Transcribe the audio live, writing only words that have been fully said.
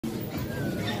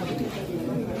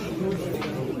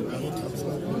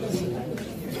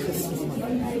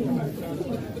An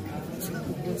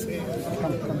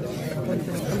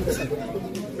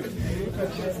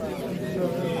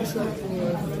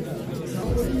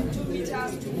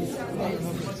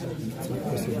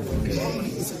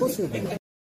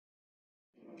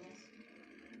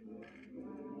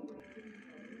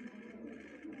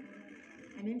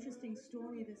interesting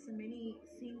story. There's so many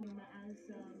things as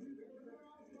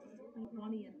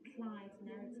Bonnie and Clyde's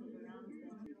narrative around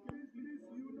them.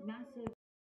 Massive.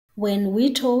 When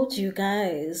we told you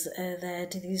guys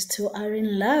that these two are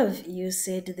in love, you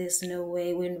said there's no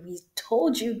way. When we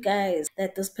told you guys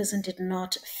that this person did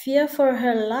not fear for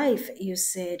her life, you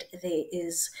said there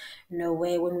is no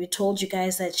way. When we told you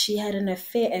guys that she had an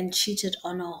affair and cheated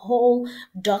on a whole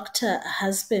doctor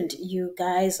husband, you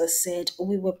guys said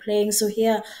we were playing. So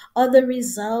here are the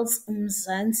results,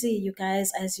 Mzansi, you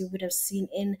guys, as you would have seen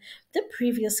in the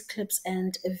previous clips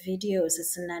and videos.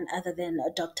 It's none other than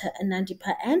Dr.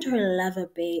 Nandipha and her lover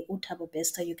bae, Thabo,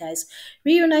 you guys,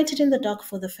 reunited in the dock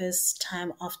for the first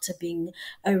time after being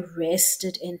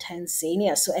arrested in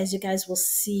Tanzania. So as you guys will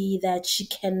see that she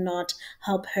cannot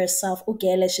help herself.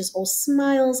 Ugele, she's all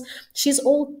smiles, she's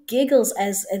all giggles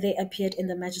as they appeared in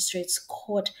the magistrate's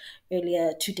court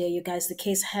earlier today. You guys, the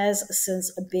case has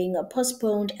since been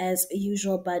postponed as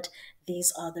usual, but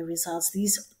these are the results.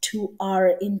 These two are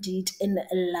indeed in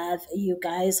love, you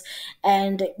guys.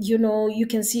 And you know, you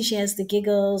can see she has the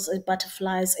giggles,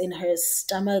 butterflies in her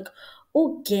stomach.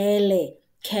 Ugele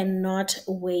cannot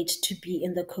wait to be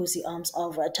in the cozy arms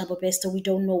of Thabo. We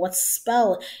don't know what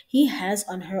spell he has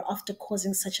on her after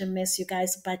causing such a mess, you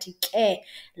guys, but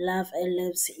love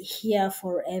lives here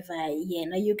forever. Yeah,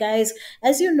 now you guys,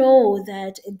 as you know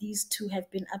that these two have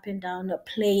been up and down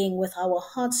playing with our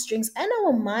heartstrings and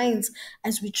our minds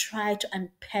as we try to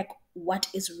unpack what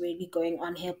is really going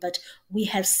on here, but we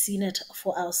have seen it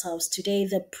for ourselves today.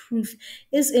 The proof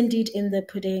is indeed in the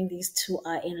pudding. These two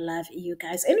are in love, you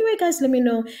guys. Anyway, guys, let me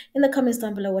know in the comments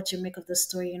down below what you make of the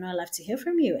story. You know, I love to hear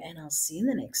from you, and I'll see you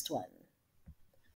in the next one.